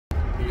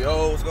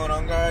Yo, what's going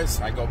on,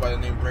 guys? I go by the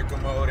name Breaker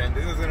Mode, and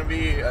this is gonna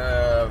be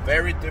a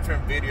very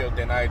different video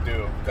than I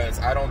do because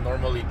I don't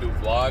normally do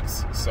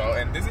vlogs.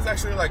 And this is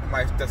actually like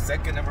the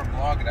second ever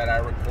vlog that I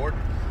record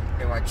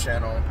in my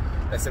channel.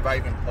 That's if I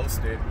even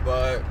post it.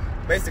 But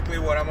basically,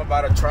 what I'm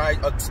about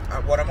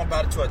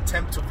to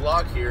attempt to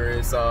vlog here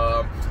is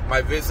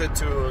my visit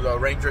to the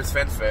Rangers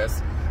Fan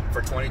Fest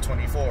for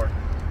 2024,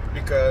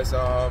 because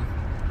I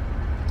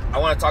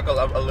want to talk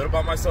a little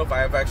about myself. I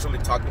have actually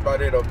talked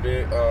about it a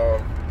bit.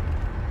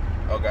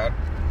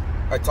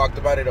 I talked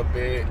about it a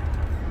bit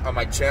on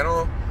my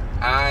channel.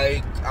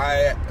 I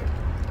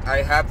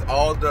have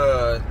all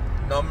the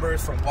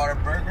numbers from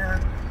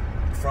Whataburger,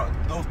 from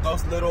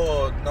those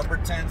little number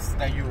 10s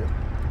that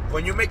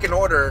when you make an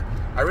order.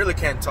 I really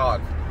can't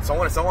talk.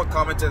 Someone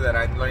commented that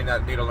I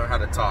need to learn how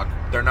to talk.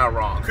 They're not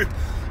wrong.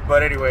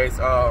 But anyways,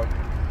 look at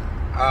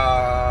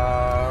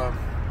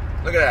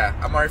that.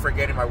 I'm already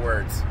forgetting my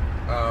words.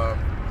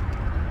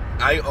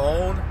 I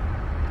own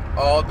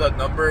all the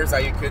numbers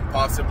that you could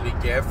possibly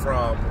get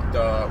from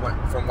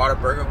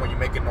Whataburger when you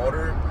make an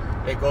order.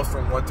 It goes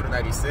from 1 through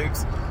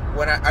 96.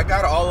 When I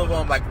got all of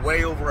them like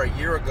way over a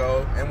year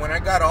ago, and when I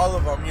got all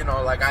of them,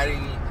 like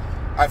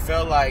I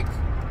felt like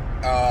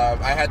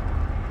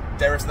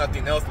there was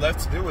nothing else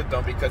left to do with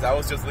them, because I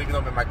was just leaving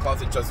them in my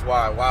closet. Just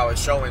wow,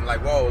 it's showing like,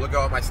 whoa, look at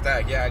all my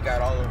stack. Yeah, I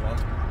got all of them.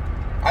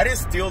 I didn't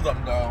steal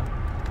them though.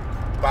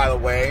 By the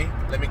way,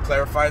 let me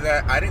clarify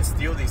that. I didn't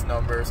steal these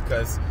numbers,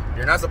 because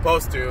you're not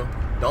supposed to.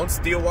 Don't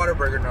steal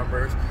Whataburger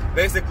numbers.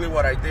 Basically,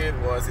 what I did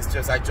was,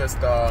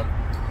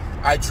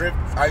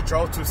 I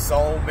drove to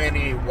so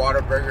many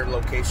Whataburger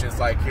locations,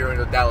 like here in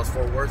the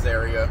Dallas-Fort Worth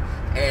area,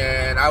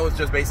 and I was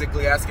just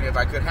basically asking if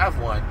I could have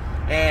one.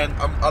 And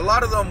a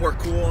lot of them were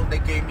cool. They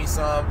gave me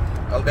some.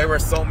 There were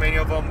so many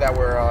of them that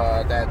were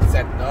that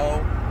said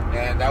no,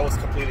 and that was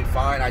completely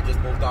fine. I just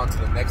moved on to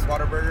the next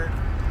Whataburger.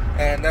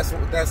 And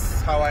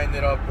that's how I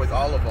ended up with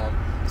all of them.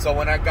 So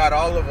when I got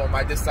all of them,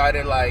 I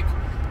decided, like,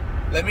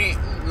 let me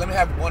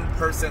have one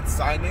person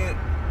sign it,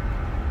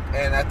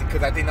 and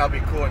because I think that'll be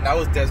cool. And that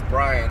was Des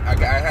Bryant. I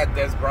had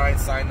Des Bryant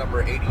sign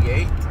number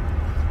 88,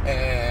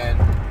 and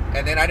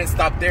then I didn't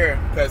stop there,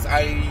 because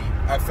I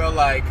felt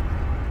like,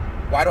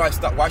 why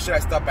should I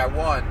stop at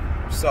one?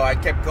 So I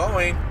kept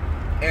going,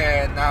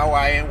 and now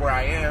I am where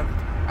I am.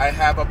 I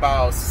have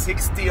about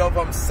 60 of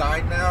them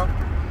signed now.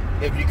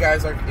 If you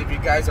guys are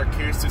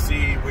curious to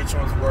see which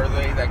ones were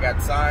they that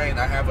got signed,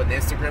 I have an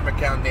Instagram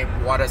account named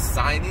Whata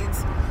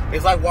Signings.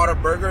 It's like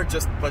Whataburger,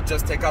 but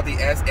just take out the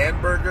S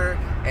and burger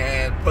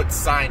and put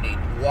signing.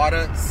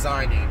 Whata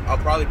Signing. I'll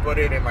probably put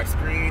it in my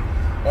screen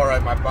or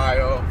in my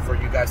bio for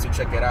you guys to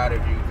check it out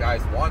if you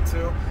guys want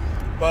to.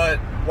 But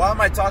why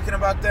am I talking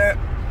about that?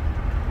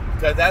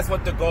 Because that's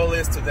what the goal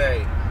is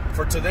today.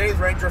 For today's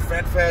Ranger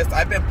Fan Fest,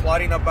 I've been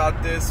plotting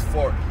about this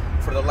for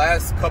the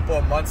last couple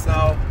of months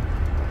now.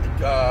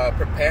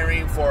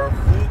 Preparing for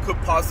who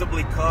could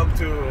possibly come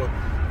to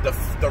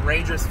the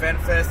Rangers Fan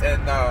Fest,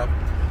 and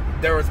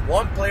there was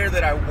one player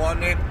that I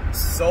wanted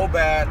so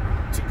bad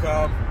to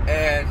come,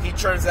 and he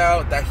turns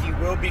out that he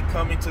will be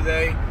coming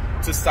today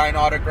to sign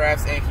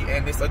autographs,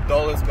 and it's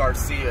Adolis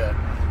Garcia.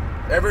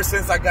 Ever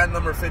since I got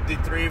number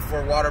 53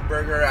 for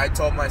Whataburger, I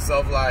told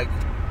myself, like,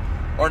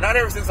 or not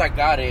ever since I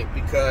got it,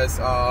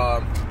 because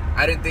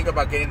I didn't think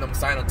about getting them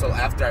signed until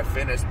after I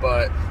finished,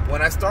 but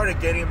when I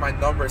started getting my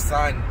number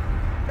signed,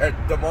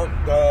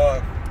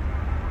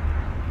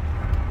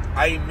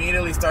 I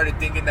immediately started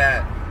thinking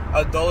that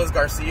Adolis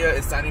Garcia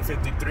is signing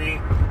 53.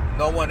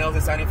 No one else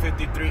is signing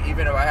 53,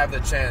 even if I have the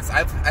chance.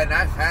 I've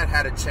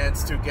had a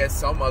chance to get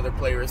some other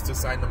players to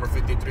sign number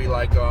 53.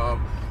 Like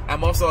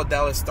I'm also a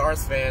Dallas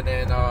Stars fan,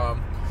 and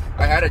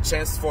I had a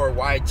chance for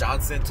Wyatt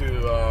Johnson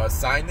to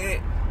sign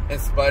it,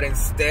 but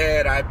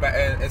instead I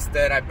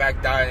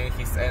backed out,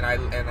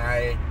 and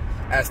I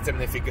asked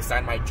him if he could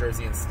sign my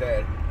jersey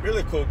instead.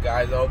 Really cool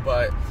guy though,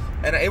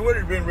 and it would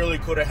have been really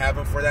cool to have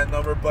him for that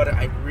number, but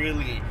I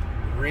really,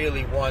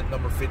 really want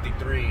number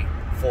 53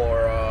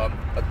 for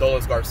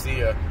Adolis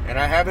Garcia. And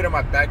I have it in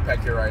my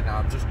backpack here right now.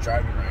 I'm just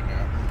driving right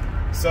now.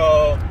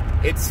 So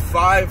it's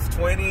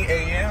 5:20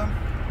 a.m.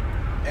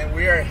 and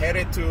we are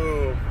headed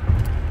to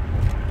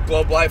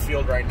Globe Life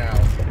Field right now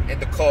in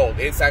the cold.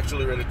 It's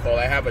actually really cold.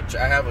 I have a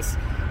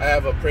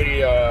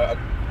pretty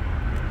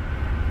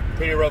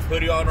rough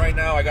hoodie on right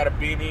now. I got a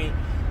beanie.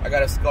 I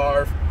got a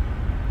scarf.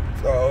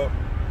 So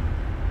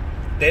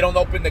they don't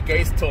open the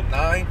gates till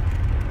 9,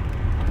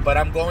 but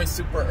I'm going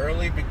super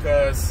early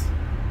because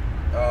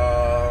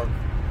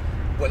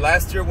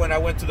last year when I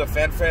went to the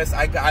Fan Fest,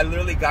 I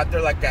literally got there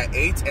like at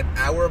 8, an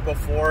hour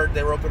before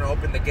they were going to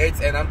open the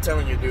gates, and I'm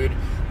telling you, dude,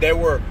 there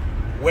were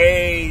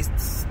way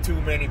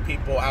too many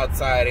people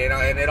outside,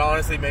 and it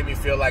honestly made me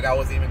feel like I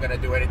wasn't even going to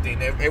do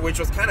anything, which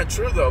was kind of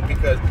true though,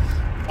 because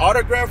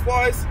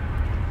autograph-wise,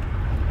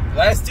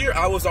 last year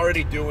I was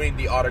already doing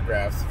the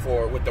autographs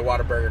with the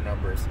Whataburger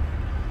numbers.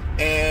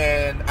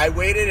 And I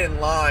waited in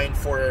line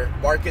for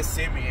Marcus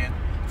Semien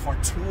for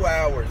 2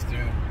 hours,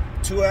 dude.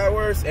 2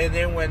 hours, and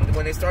then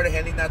when they started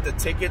handing out the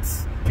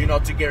tickets,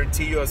 to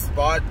guarantee you a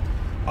spot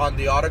on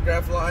the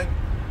autograph line,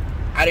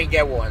 I didn't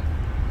get one.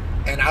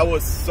 And I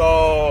was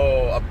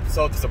so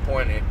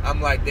disappointed.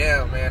 I'm like,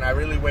 damn, man, I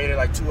really waited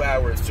like 2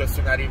 hours just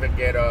to not even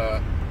get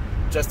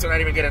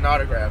an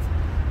autograph.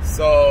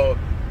 So,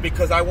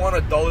 because I want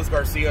Adolis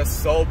Garcia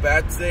so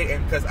bad today,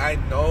 and because I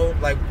know,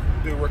 like,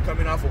 dude, we're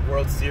coming off a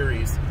World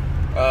Series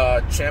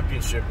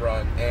championship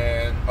run,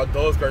 and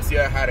Adolis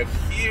Garcia had a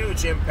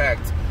huge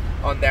impact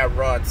on that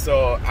run.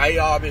 So I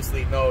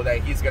obviously know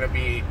that he's gonna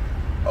be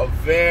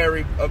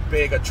a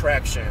big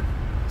attraction.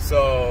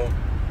 So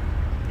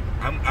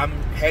I'm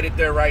headed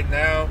there right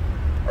now,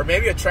 or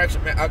maybe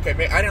attraction.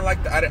 Okay, I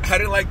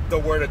didn't like the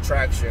word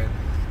attraction.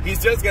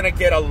 He's just gonna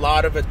get a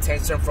lot of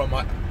attention from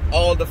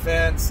all the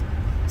fans.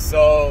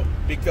 So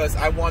because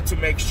I want to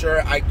make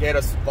sure I get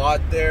a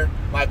spot there,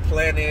 my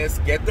plan is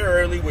get there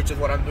early, which is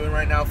what I'm doing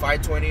right now,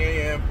 5:20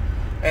 a.m.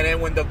 And then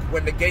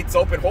when the gates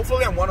open,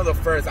 hopefully I'm one of the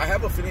first. I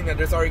have a feeling that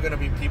there's already gonna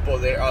be people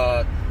there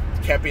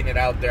camping it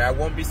out there. I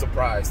won't be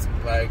surprised.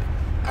 Like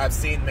I've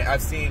seen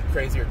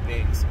crazier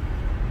things,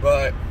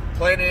 but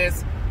plan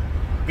is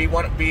be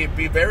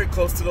very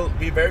close to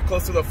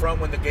the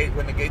front when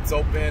the gates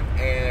open,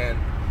 and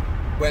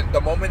when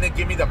the moment they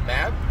give me the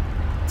map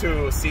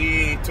to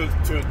see to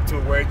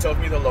where it tells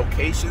me the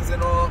locations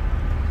and all,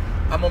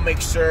 I'm gonna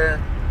make sure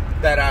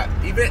that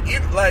even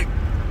like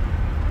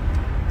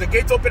the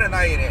gates open at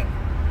 9 a.m.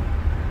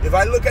 If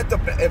I look at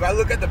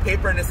the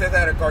paper and it says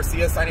that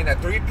Garcia signing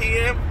at 3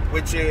 p.m.,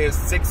 which is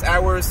 6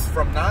 hours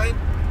from 9,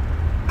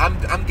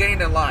 I'm getting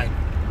in line.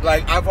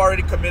 Like, I've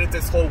already committed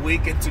this whole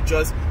week into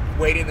just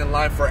waiting in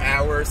line for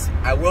hours.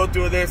 I will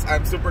do this.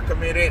 I'm super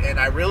committed, and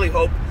I really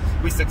hope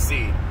we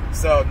succeed.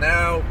 So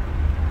now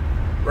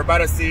we're about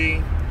to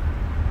see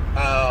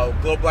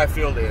Globe Life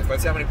Field is.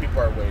 Let's see how many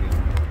people are waiting.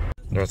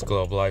 There's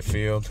Globe Life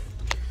Field.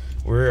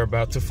 We're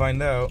about to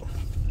find out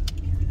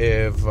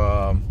if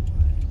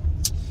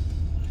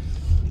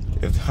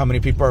how many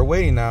people are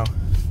waiting now.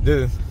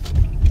 Dude,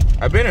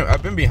 I've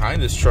been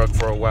behind this truck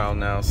for a while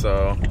now,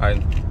 so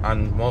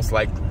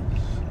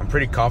I'm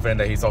pretty confident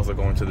that he's also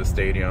going to the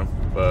stadium.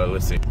 But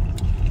let's see.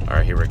 All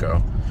right, here we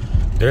go.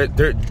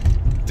 This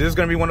is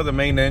gonna be one of the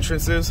main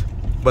entrances,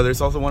 but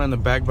there's also one in the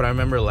back. But I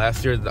remember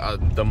last year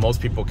the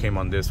most people came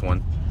on this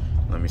one.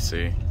 Let me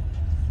see.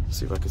 Let's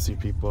see if I can see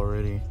people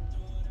already.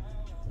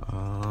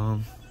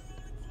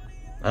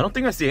 I don't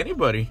think I see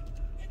anybody.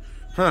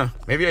 Huh?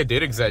 Maybe I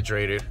did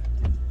exaggerate it.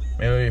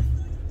 Maybe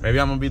I'm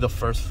gonna be the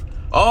first.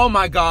 Oh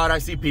my God, I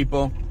see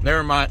people.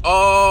 Never mind.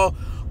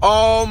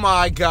 Oh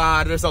my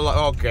God, there's a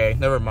lot. Okay,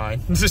 never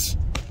mind.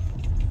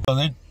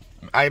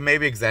 I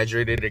maybe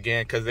exaggerated it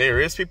again because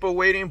there is people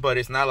waiting, but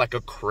it's not like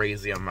a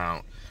crazy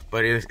amount.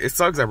 But it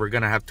sucks that we're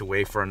gonna have to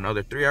wait for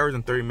another 3 hours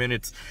and 30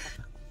 minutes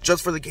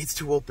just for the gates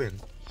to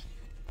open.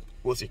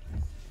 We'll see.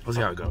 We'll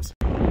see how it goes.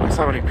 That's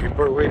how many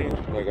people are waiting.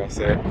 Like I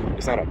said,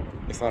 it's not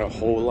a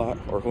whole lot,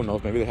 or who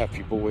knows, maybe they have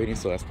people waiting,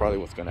 so that's probably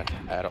what's gonna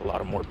add a lot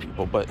of more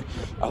people. But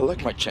I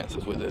like my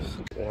chances with this.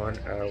 1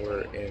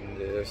 hour in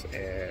this,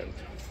 and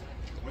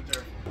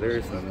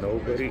there's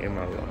nobody in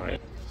my line.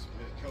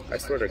 I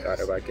swear to God,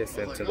 if I get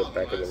sent to the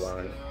back of the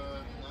line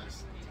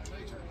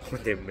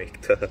when they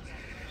make the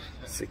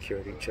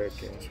security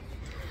check-ins,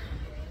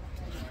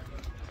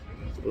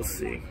 we'll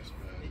see.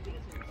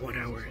 1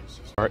 hour.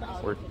 All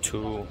right, we're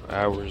 2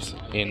 hours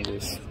in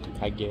this,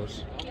 I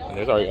guess. And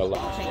there's already a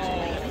lot.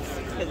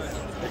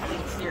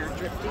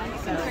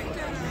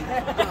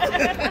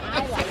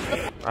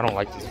 I don't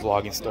like this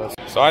vlogging stuff.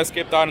 So I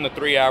skipped out in the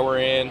 3 hour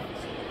in,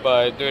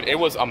 but dude, it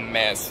was a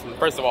mess.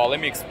 First of all,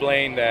 let me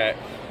explain that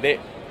they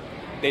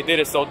did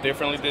it so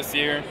differently this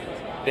year.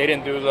 They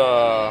didn't do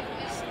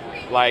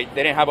they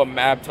didn't have a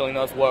map telling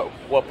us what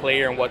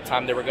player and what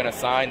time they were gonna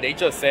sign. They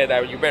just said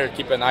that you better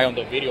keep an eye on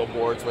the video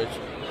boards, which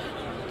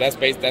that's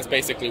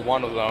basically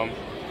one of them.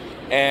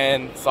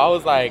 And so I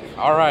was like,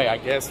 all right, I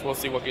guess we'll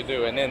see what we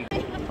do. And then,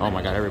 oh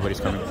my God,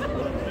 everybody's coming. I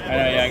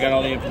know, yeah, I got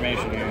all the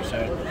information here.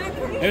 So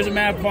there's a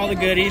map of all the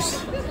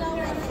goodies.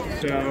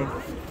 So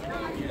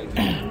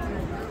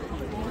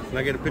can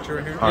I get a picture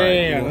right here?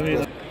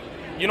 Yeah.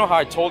 You know how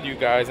I told you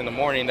guys in the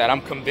morning that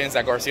I'm convinced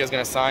that Garcia's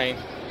gonna sign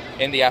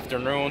in the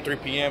afternoon, 3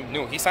 p.m.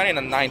 No, he's signing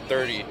at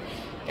 9:30,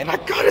 and I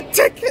got a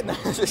ticket. I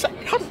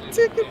got a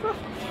ticket, bro.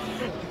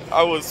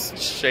 I was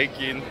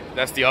shaking.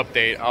 That's the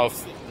update.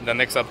 The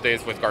next update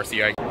is with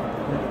Garcia.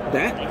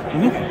 That?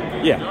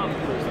 Mm-hmm. Yeah.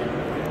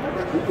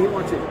 He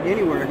wants it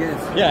anywhere, I guess.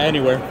 Yeah,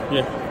 anywhere.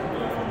 Yeah.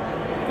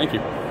 Thank you.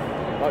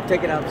 I'll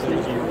take it out.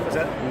 What's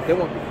that? They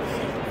won't.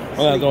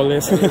 Hola,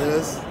 Doles.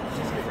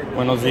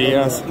 Buenos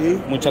días.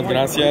 Muchas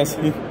gracias.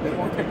 Take it.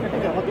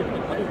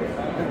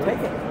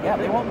 Yeah,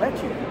 they won't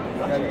let you.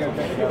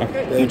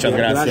 Muchas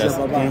gracias.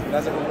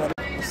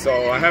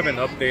 So I haven't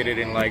updated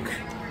in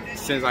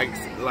since I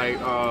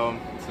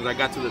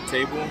got to the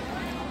table.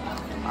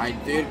 I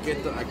did get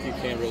you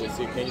can't really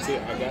see. Can you see?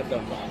 I got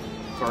the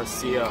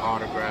Garcia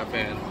autograph,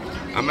 and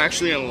I'm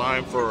actually in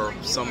line for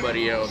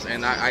somebody else.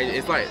 And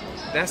it's like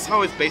that's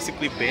how it's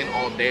basically been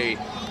all day,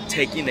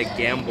 taking a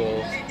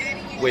gamble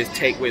with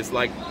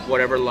like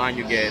whatever line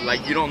you get.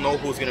 Like you don't know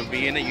who's gonna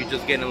be in it. You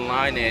just get in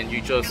line and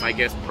you just I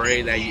guess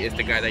pray that it's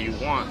the guy that you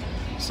want.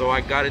 So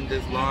I got in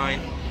this line,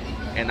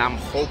 and I'm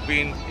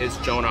hoping it's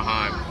Jonah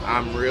Heim.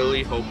 I'm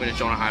really hoping it's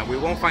Jonah Heim. We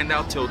won't find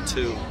out till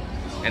 2,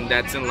 and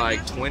that's in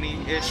like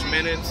 20-ish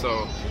minutes,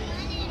 so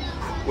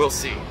we'll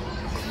see.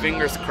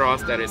 Fingers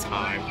crossed that it's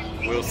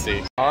Heim. We'll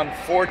see.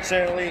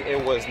 Unfortunately,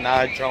 it was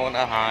not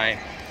Jonah Heim.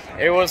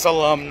 It was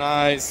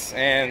alumni,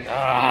 and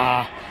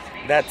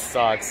that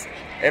sucks.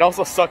 It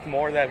also sucked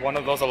more that one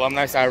of those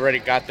alumni I already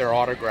got their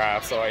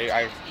autograph, so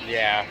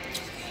yeah,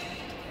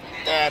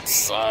 that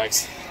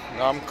sucks.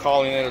 I'm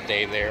calling it a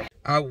day there.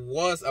 I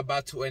was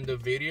about to end the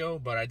video,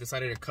 but I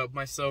decided to cut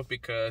myself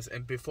because,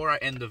 and before I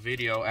end the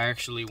video, I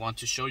actually want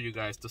to show you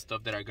guys the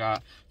stuff that I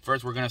got.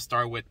 First, we're gonna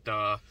start with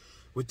the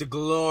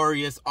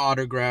glorious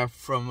autograph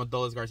from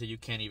Adolis Garcia. You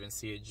can't even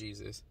see it,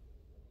 Jesus.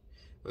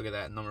 Look at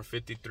that, number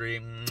 53.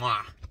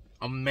 Mwah.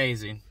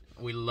 Amazing.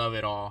 We love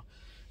it all.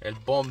 El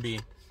Bombi,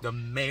 the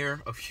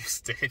mayor of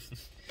Houston.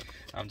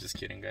 I'm just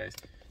kidding, guys.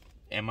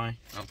 Am I?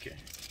 Okay.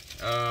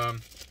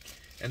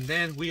 And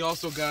then we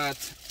also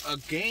got a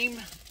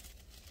game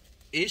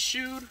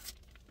issued,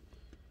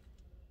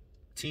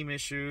 team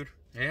issued.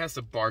 It has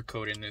a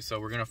barcode in it, so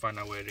we're gonna find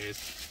out what it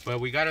is. But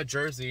we got a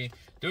jersey,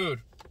 dude.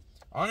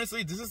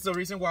 Honestly, this is the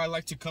reason why I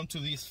like to come to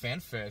these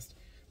fan fest.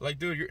 Like,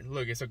 dude,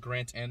 look, it's a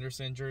Grant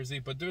Anderson jersey,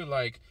 but dude,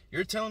 like,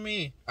 you're telling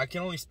me I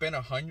can only spend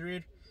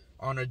 100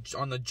 on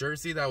a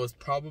jersey that was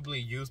probably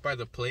used by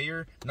the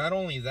player? Not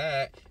only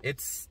that,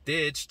 it's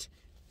stitched,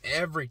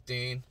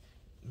 everything.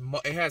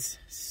 It has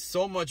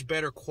so much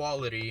better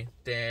quality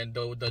than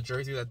the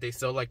jersey that they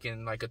sell like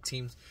in like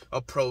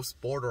a pro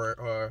sport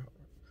or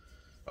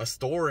a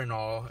store and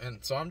all.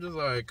 And so I'm just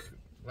like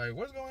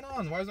what's going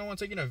on? Why is no one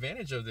taking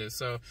advantage of this?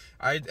 So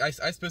I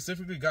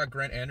specifically got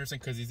Grant Anderson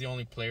because he's the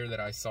only player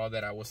that I saw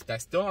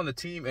that's still on the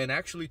team. And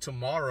actually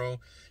tomorrow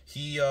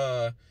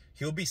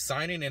he'll be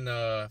signing in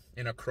a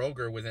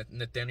Kroger with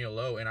Nathaniel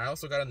Lowe, and I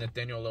also got a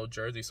Nathaniel Lowe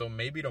jersey. So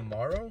maybe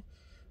tomorrow,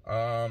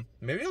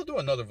 maybe I'll do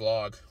another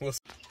vlog.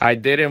 I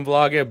didn't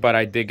vlog it, but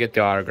I did get the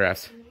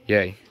autographs.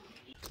 Yay.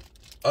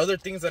 Other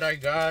things that I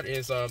got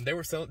is they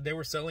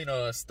were selling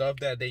stuff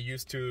that they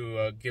used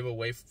to give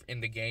away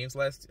in the games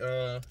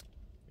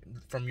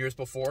from years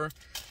before.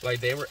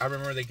 Like I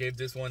remember they gave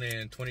this one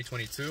in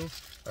 2022,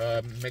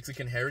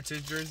 Mexican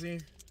Heritage jersey,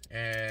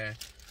 and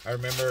I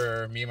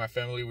remember me and my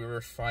family, we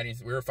were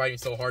fighting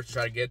so hard to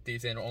try to get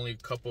these, and only a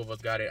couple of us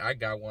got it. I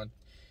got one.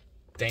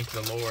 Thank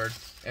the Lord.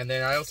 And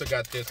then I also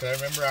got this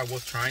because I remember I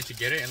was trying to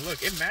get it, and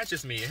look, it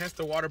matches me. It has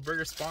the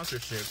Whataburger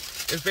sponsorship.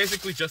 It's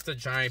basically just a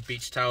giant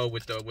beach towel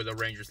with a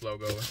Rangers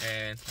logo,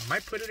 and I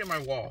might put it in my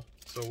wall,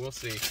 so we'll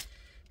see.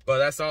 But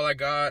that's all I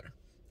got.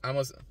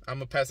 I'm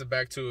gonna pass it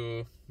back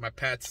to my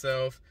Pat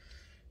self.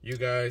 You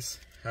guys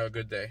have a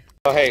good day.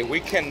 Oh, hey, we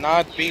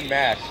cannot be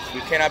mad.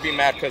 We cannot be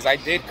mad because I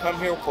did come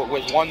here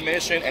with one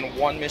mission and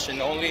one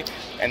mission only,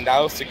 and that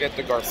was to get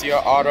the Garcia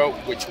auto,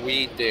 which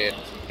we did.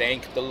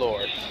 Thank the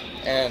Lord.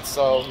 And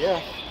so,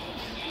 yeah,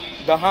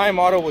 the Heim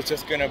auto was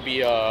just gonna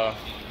be a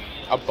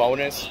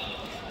bonus.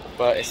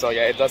 But so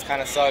yeah, it does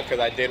kind of suck because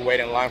I did wait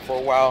in line for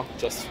a while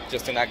just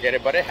to not get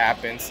it. But it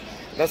happens.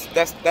 That's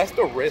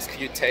the risk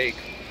you take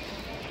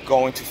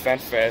going to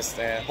FanFest.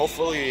 And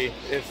hopefully,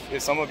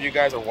 if some of you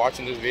guys are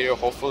watching this video,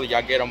 hopefully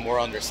y'all get a more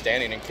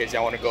understanding in case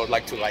y'all want to go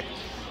to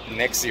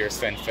next year's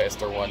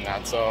FanFest or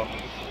whatnot. So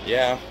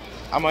yeah,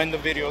 I'm gonna end the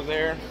video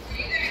there.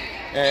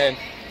 And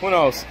who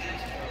knows?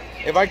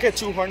 If I get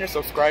 200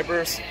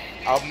 subscribers,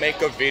 I'll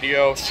make a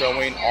video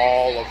showing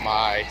all of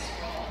my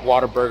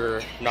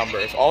Whataburger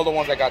numbers, all the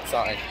ones I got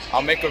signed.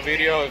 I'll make a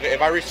video. If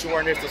I reach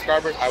 200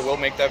 subscribers, I will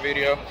make that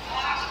video.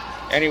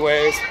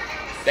 Anyways,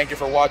 thank you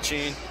for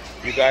watching.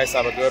 You guys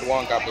have a good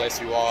one. God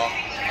bless you all.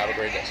 Have a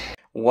great day.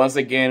 Once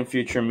again,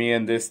 future me,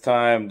 and this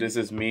time, this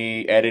is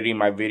me editing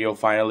my video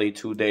finally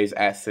 2 days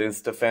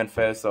since the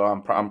FanFest. So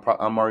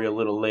I'm already a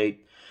little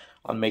late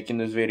on making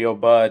this video,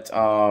 but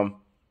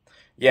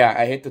yeah,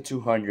 I hit the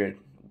 200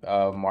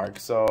 mark,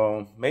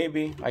 so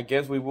maybe, I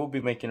guess we will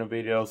be making a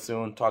video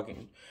soon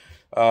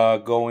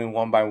going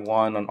one by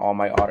one on all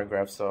my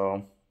autographs,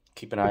 so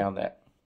keep an eye on that.